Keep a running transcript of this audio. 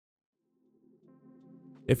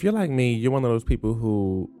if you're like me, you're one of those people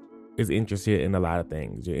who is interested in a lot of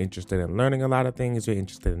things. You're interested in learning a lot of things. You're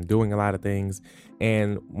interested in doing a lot of things.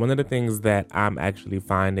 And one of the things that I'm actually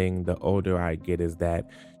finding the older I get is that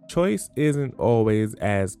choice isn't always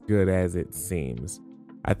as good as it seems.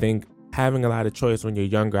 I think having a lot of choice when you're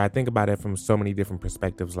younger, I think about it from so many different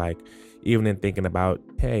perspectives. Like even in thinking about,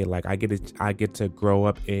 hey, like I get to grow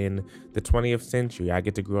up in the 20th century. I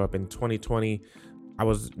get to grow up in 2020. I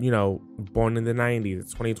was, born in the 90s,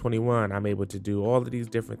 2021. I'm able to do all of these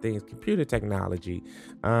different things, computer technology,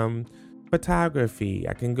 photography.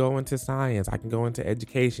 I can go into science. I can go into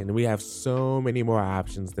education. We have so many more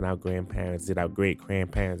options than our grandparents did, our great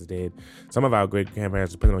grandparents did. Some of our great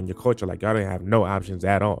grandparents, depending on your culture, like y'all didn't have no options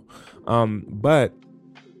at all. But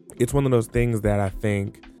it's one of those things that I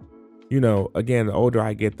think, again, the older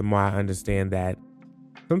I get, the more I understand that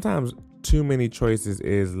sometimes too many choices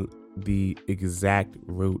is the exact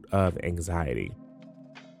root of anxiety.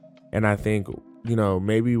 And I think,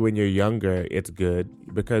 maybe when you're younger, it's good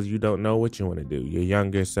because you don't know what you want to do. You're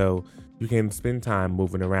younger, so you can spend time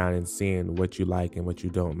moving around and seeing what you like and what you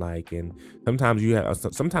don't like. And sometimes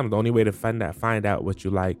the only way to find out what you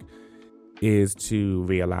like is to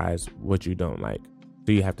realize what you don't like.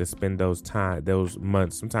 So you have to spend those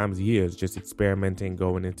months, sometimes years, just experimenting,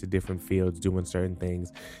 going into different fields, doing certain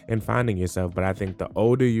things and finding yourself. But I think the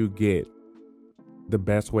older you get, the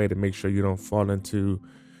best way to make sure you don't fall into,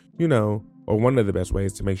 or one of the best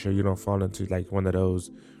ways to make sure you don't fall into like one of those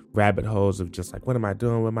rabbit holes of just like, what am I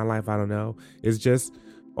doing with my life? I don't know. Is just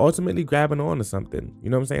ultimately grabbing on to something. You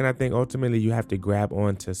know what I'm saying? I think ultimately you have to grab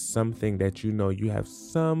on to something that you have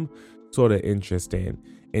some sort of interest in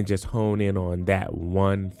and just hone in on that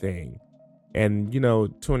one thing. And,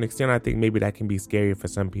 to an extent, I think maybe that can be scary for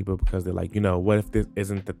some people because they're like, what if this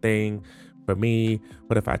isn't the thing for me?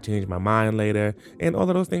 What if I change my mind later? And all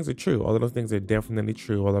of those things are true. All of those things are definitely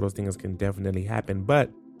true. All of those things can definitely happen, but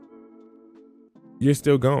you're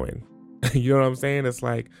still going. You know what I'm saying? It's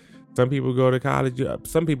like some people go to college.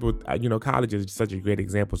 Some people, college is such a great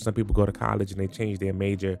example. Some people go to college and they change their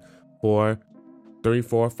major for 3,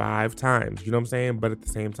 4, 5 times. You know what I'm saying? But at the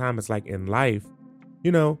same time, it's like in life,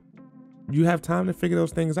 you have time to figure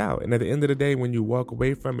those things out. And at the end of the day, when you walk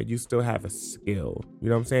away from it, you still have a skill. You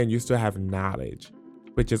know what I'm saying? You still have knowledge,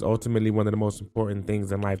 which is ultimately one of the most important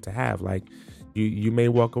things in life to have. Like you may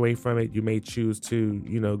walk away from it. You may choose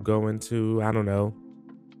to, go into, I don't know,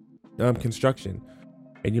 construction.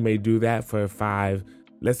 And you may do that for 5,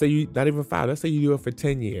 let's say not even 5, let's say you do it for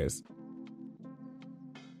 10 years.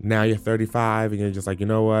 Now you're 35 and you're just like, you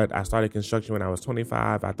know what? I started construction when I was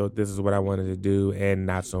 25. I thought this is what I wanted to do and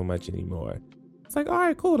not so much anymore. It's like, all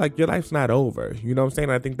right, cool. Like your life's not over. You know what I'm saying?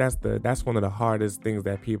 I think that's one of the hardest things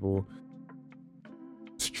that people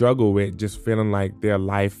struggle with, just feeling like their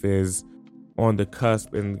life is on the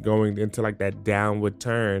cusp and going into like that downward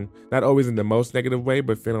turn. Not always in the most negative way,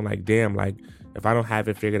 but feeling like, damn, like if I don't have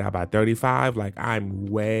it figured out by 35, like I'm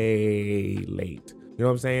way late. You know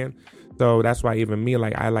what I'm saying? So that's why even me,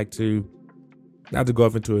 like I like to, not to go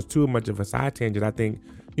off into too much of a side tangent. I think,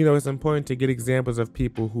 it's important to get examples of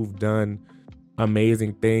people who've done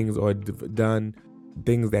amazing things or done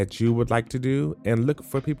things that you would like to do, and look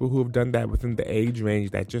for people who have done that within the age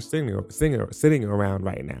range that you're sitting around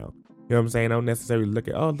right now. You know what I'm saying? I don't necessarily look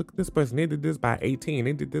at, oh, look at this person. They did this by 18.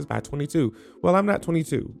 They did this by 22. Well, I'm not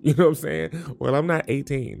 22. You know what I'm saying? Well, I'm not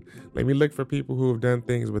 18. Let me look for people who have done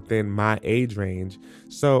things within my age range.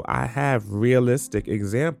 So I have realistic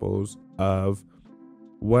examples of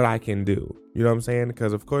what I can do. You know what I'm saying?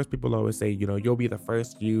 Because, of course, people always say, you'll be the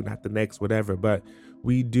first you, not the next, whatever. But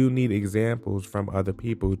we do need examples from other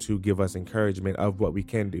people to give us encouragement of what we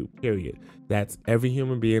can do, period. That's every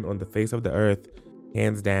human being on the face of the earth,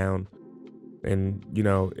 hands down. And,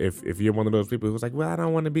 if you're one of those people who's like, well, I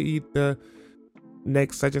don't want to be the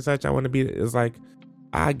next such and such, I want to be, it's like,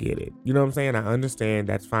 I get it. You know what I'm saying? I understand,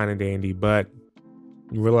 that's fine and dandy, but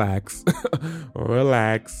relax.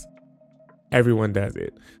 Relax. Everyone does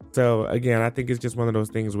it. So again, I think it's just one of those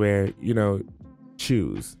things where,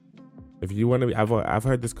 choose. If you want to be, I've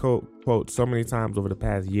heard this quote so many times over the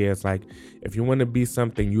past year. It's like, if you want to be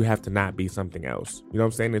something, you have to not be something else. You know what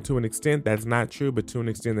I'm saying? And to an extent, that's not true, but to an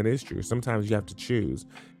extent, that is true. Sometimes you have to choose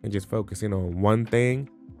and just focus in on one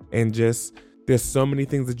thing, and just, there's so many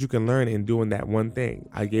things that you can learn in doing that one thing.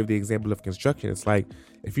 I gave the example of construction. It's like,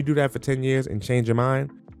 if you do that for 10 years and change your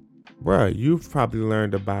mind, bruh, you've probably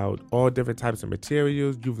learned about all different types of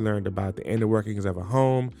materials. You've learned about the inner workings of a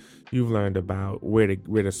home. You've learned about where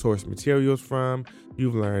to source materials from.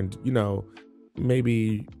 You've learned,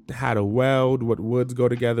 maybe how to weld, what woods go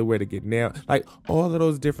together, where to get nailed, like all of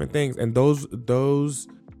those different things. And those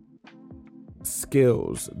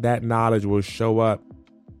skills, that knowledge will show up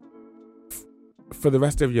for the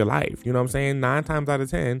rest of your life. You know what I'm saying? 9 times out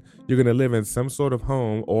of 10, you're going to live in some sort of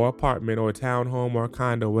home or apartment or townhome or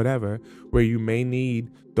condo, whatever, where you may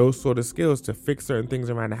need those sort of skills to fix certain things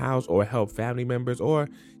around the house or help family members, or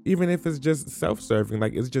even if it's just self-serving,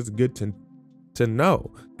 like it's just good to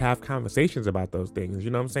know, have conversations about those things. You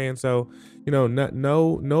know what I'm saying? So, you know,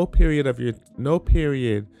 no period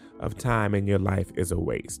of time in your life is a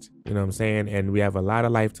waste. You know what I'm saying? And we have a lot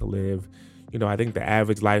of life to live. You know, I think the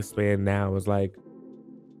average lifespan now is like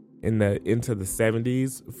into the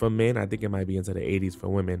 70s for men. I think it might be into the 80s for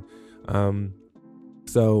women.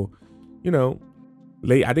 So, you know,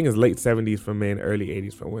 I think it's late 70s for men, early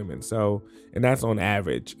 80s for women. So, and that's on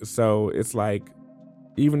average. So it's like,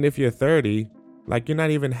 even if you're 30, like you're not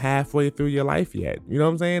even halfway through your life yet. You know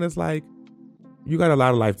what I'm saying? It's like, you got a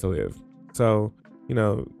lot of life to live. So, you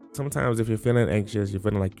know, sometimes if you're feeling anxious, you're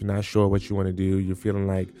feeling like you're not sure what you want to do, you're feeling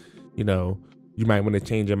like, you know, you might want to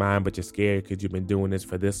change your mind, but you're scared because you've been doing this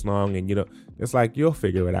for this long, and, you know, it's like, you'll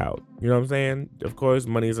figure it out. You know what I'm saying? Of course,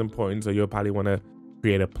 money is important, so you'll probably want to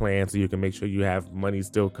create a plan so you can make sure you have money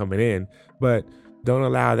still coming in, but don't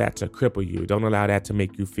allow that to cripple you. Don't allow that to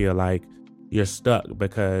make you feel like you're stuck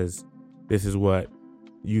because this is what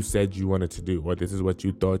you said you wanted to do, or this is what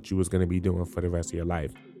you thought you was going to be doing for the rest of your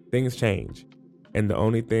life. Things change. And the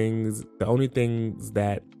only things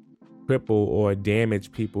that cripple or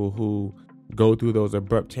damage people who go through those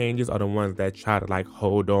abrupt changes are the ones that try to like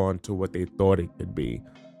hold on to what they thought it could be.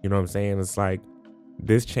 You know what I'm saying? It's like,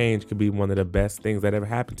 this change could be one of the best things that ever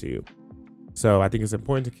happened to you. So I think it's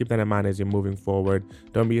important to keep that in mind as you're moving forward.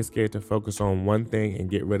 Don't be scared to focus on one thing and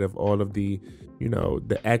get rid of all of the, you know,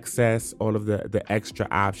 the excess, all of the extra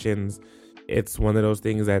options. It's one of those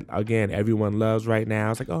things that, again, everyone loves right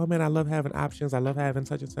now. It's like, oh man, I love having options. I love having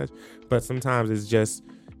such and such. But sometimes it's just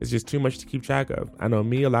too much to keep track of. I know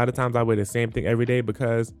me, a lot of times I wear the same thing every day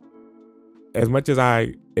because as much as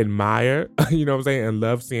I admire, you know what I'm saying, and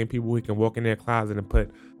love seeing people who can walk in their closet and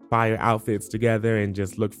put fire outfits together and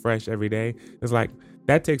just look fresh every day, it's like,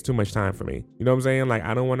 that takes too much time for me. You know what I'm saying? Like,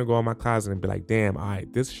 I don't want to go in my closet and be like, damn, all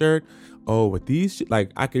right, this shirt, oh, with these,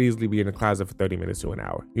 like, I could easily be in the closet for 30 minutes to an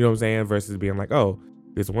hour. You know what I'm saying? Versus being like, oh,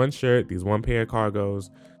 this one shirt, these one pair of cargos,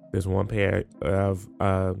 this one pair of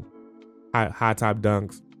high top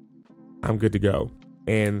dunks, I'm good to go.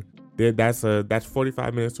 And that's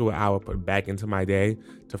 45 minutes to an hour put back into my day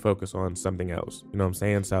to focus on something else. You know what I'm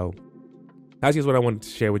saying? So that's just what I wanted to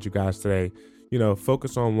share with you guys today. You know,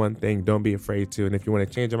 focus on one thing. Don't be afraid to. And if you want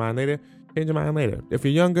to change your mind later, change your mind later. If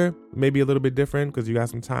you're younger, maybe a little bit different because you got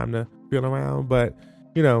some time to feel around. But,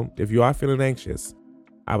 you know, if you are feeling anxious,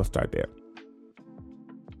 I would start there.